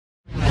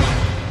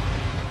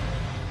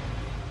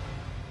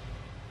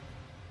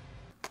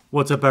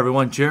What's up,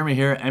 everyone? Jeremy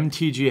here,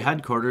 MTG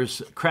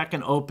headquarters,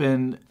 cracking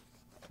open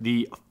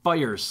the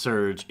Fire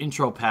Surge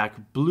intro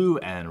pack, blue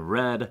and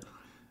red.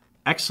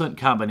 Excellent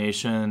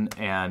combination,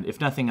 and if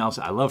nothing else,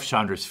 I love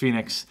Chandra's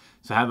Phoenix,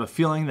 so I have a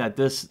feeling that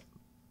this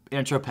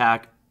intro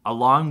pack,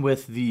 along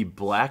with the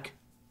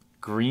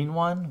black-green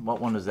one, what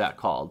one is that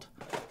called?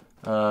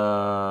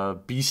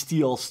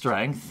 Bestial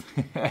Strength.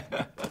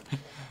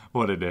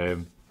 What a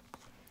name.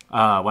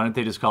 Why don't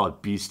they just call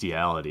it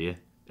Bestiality?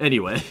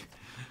 Anyway.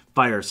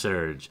 Fire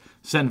Surge.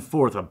 Send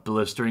forth a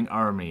blistering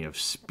army of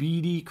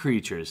speedy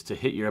creatures to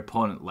hit your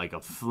opponent like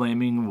a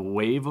flaming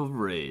wave of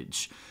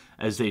rage.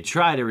 As they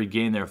try to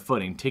regain their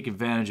footing, take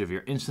advantage of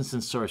your instants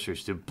and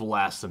sorceries to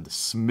blast them to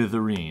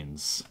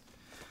smithereens.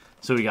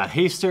 So we got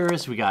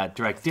hasters, we got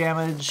direct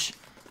damage.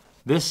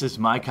 This is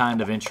my kind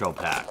of intro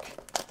pack.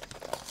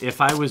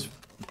 If I was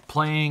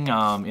playing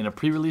in a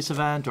pre-release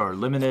event or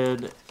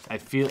limited,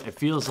 it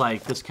feels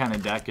like this kind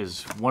of deck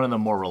is one of the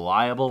more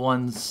reliable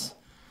ones.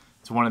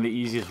 It's one of the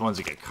easiest ones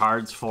to get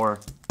cards for.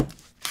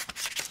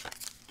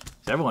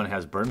 Everyone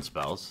has burn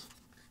spells.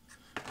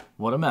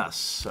 What a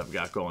mess I've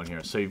got going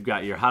here. So you've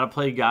got your how to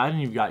play guide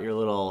and you've got your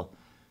little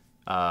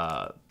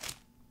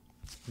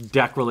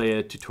deck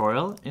related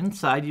tutorial.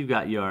 Inside you've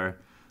got your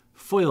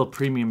foil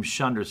premium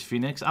Chandra's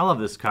Phoenix. I love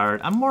this card.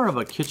 I'm more of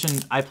a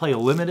kitchen. I play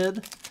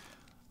limited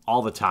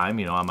all the time,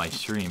 you know, on my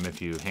stream.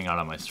 If you hang out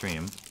on my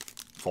stream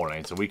 4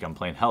 nights a week, I'm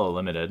playing hella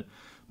limited.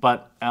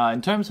 But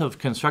in terms of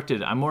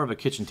constructed, I'm more of a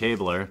kitchen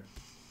tabler.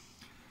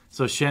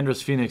 So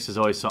Chandra's Phoenix is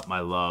always something I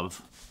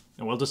love.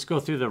 And we'll just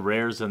go through the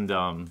rares and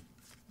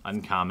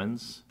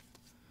uncommons.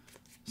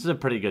 This is a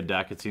pretty good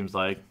deck, it seems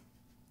like.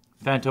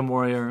 Phantom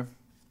Warrior.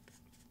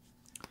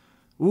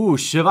 Ooh,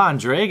 Shivan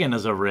Dragon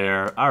is a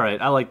rare.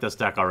 Alright, I like this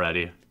deck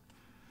already.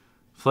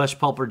 Flesh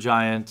Pulper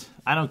Giant.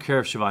 I don't care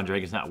if Shivan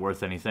Dragon's not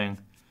worth anything.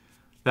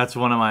 That's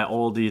one of my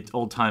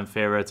old-time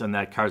favorites, and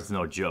that card's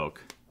no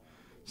joke.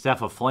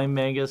 Staff of Flame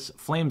Magus,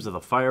 Flames of the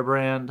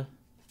Firebrand.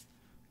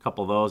 A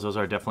couple of those. Those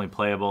are definitely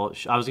playable.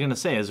 I was going to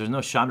say, is there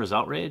no Chandra's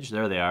Outrage?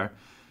 There they are.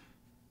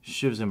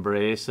 Shiv's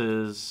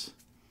Embraces.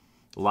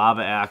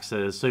 Lava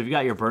Axes. So you've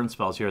got your burn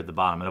spells here at the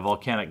bottom, and a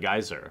Volcanic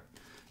Geyser.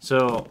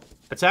 So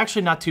it's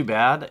actually not too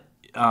bad.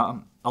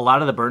 A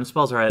lot of the burn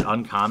spells are at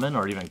uncommon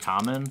or even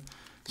common.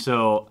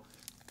 So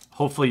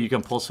hopefully you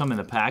can pull some in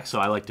the pack. So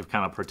I like to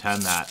kind of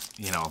pretend that,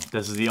 you know,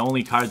 this is the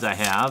only cards I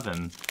have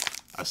and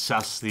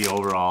assess the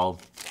overall,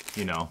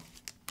 you know,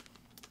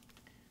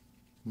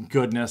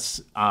 goodness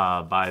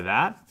by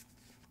that.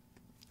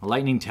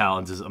 Lightning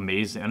Talons is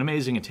amazing, an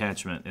amazing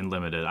attachment in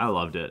limited. I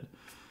loved it.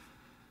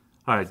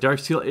 All right, Dark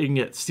Steel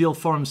Ingot, Steel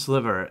Form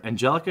Sliver,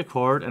 Angelic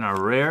Accord, and our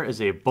rare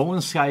is a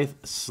Bone Scythe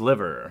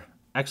Sliver.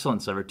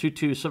 Excellent sliver.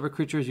 2/2 silver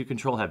creatures you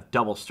control have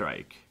double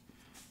strike.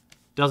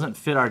 Doesn't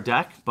fit our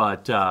deck,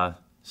 but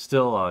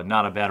still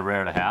not a bad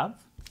rare to have.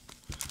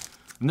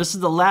 And this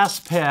is the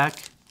last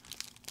pack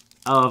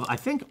of, I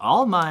think,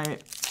 all my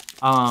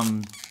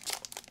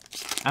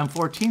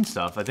M14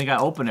 stuff. I think I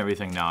open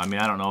everything now. I mean,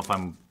 I don't know if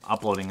I'm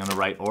uploading in the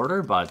right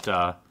order, but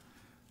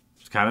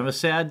it's kind of a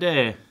sad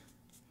day.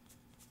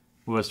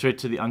 We'll go straight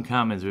to the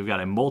uncommons. We've got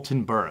a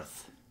Molten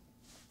Birth,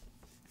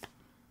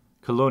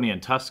 Colonian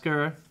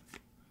Tusker,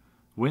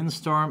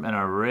 Windstorm, and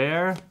a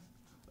rare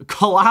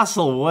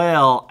Colossal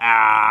Whale.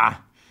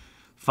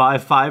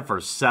 5/5 for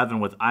 7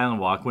 with Island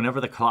Walk.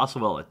 Whenever the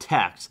Colossal Whale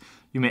attacks,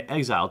 you may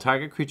exile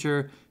target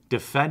creature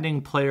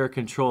defending player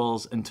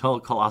controls until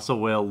Colossal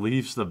Whale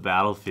leaves the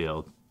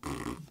battlefield.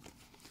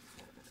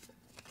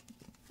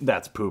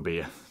 That's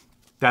poopy.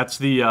 That's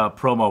the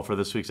promo for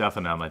this week's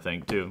FNM, I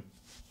think, too.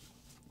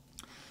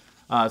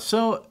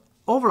 So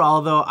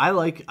overall, though, I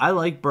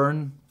like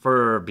Burn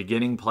for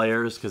beginning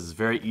players because it's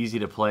very easy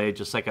to play.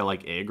 Just like I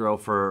like Aggro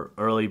for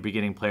early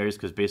beginning players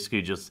because basically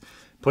you just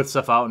put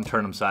stuff out and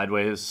turn them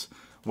sideways.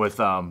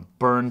 With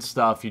Burn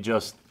stuff, you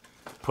just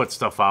put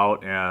stuff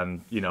out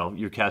and, you know,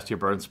 you cast your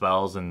burn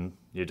spells and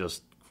you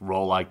just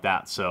roll like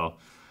that. So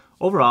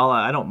overall,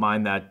 I don't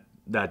mind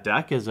that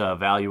deck as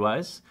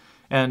value-wise.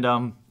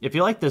 And if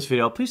you like this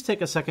video, please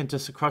take a second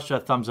just to crush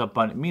that thumbs up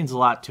button. It means a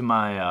lot to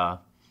my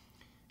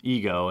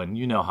ego, and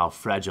you know how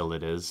fragile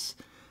it is.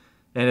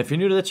 And if you're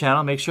new to the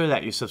channel, make sure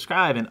that you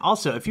subscribe. And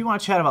also, if you want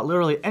to chat about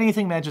literally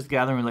anything Magic the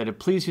Gathering related,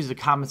 please use the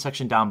comment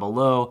section down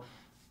below.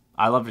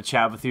 I love to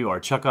chat with you, or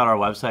check out our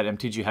website,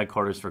 MTG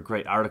Headquarters, for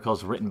great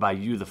articles written by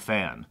you, the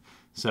fan.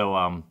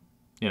 So,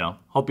 you know,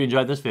 hope you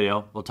enjoyed this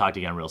video. We'll talk to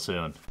you again real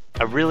soon.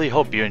 I really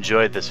hope you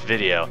enjoyed this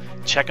video.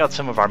 Check out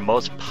some of our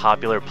most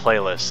popular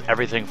playlists,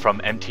 everything from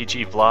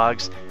MTG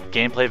vlogs,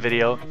 gameplay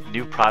video,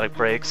 new product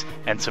breaks,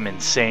 and some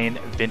insane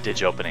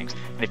vintage openings.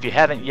 And if you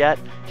haven't yet,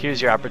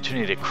 here's your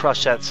opportunity to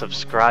crush that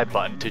subscribe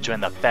button to join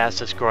the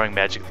fastest growing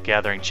Magic the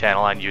Gathering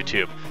channel on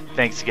YouTube.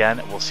 Thanks again,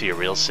 and we'll see you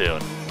real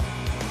soon.